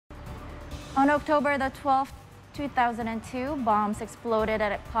On October the 12th, 2002, bombs exploded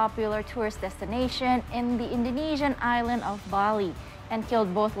at a popular tourist destination in the Indonesian island of Bali and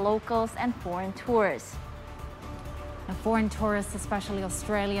killed both locals and foreign tourists. Now, foreign tourists, especially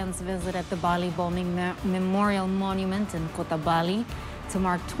Australians, visited the Bali Bombing Memorial Monument in Kuta, Bali to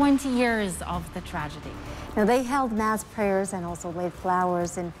mark 20 years of the tragedy. Now, they held mass prayers and also laid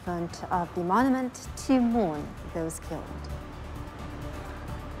flowers in front of the monument to mourn those killed.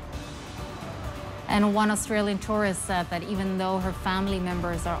 And one Australian tourist said that even though her family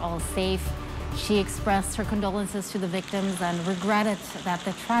members are all safe, she expressed her condolences to the victims and regretted that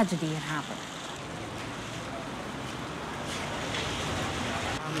the tragedy had happened.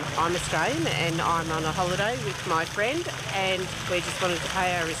 I'm Australian and I'm on a holiday with my friend, and we just wanted to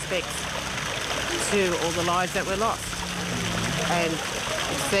pay our respects to all the lives that were lost. And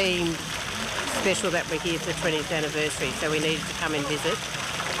it seemed special that we're here for the 20th anniversary, so we needed to come and visit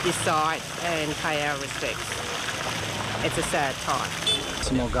this site and pay our respects. It's a sad time.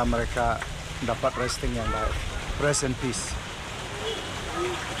 Semoga mereka dapat resting yang baik. Rest in peace.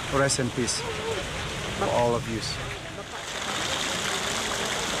 Rest in peace for all of you.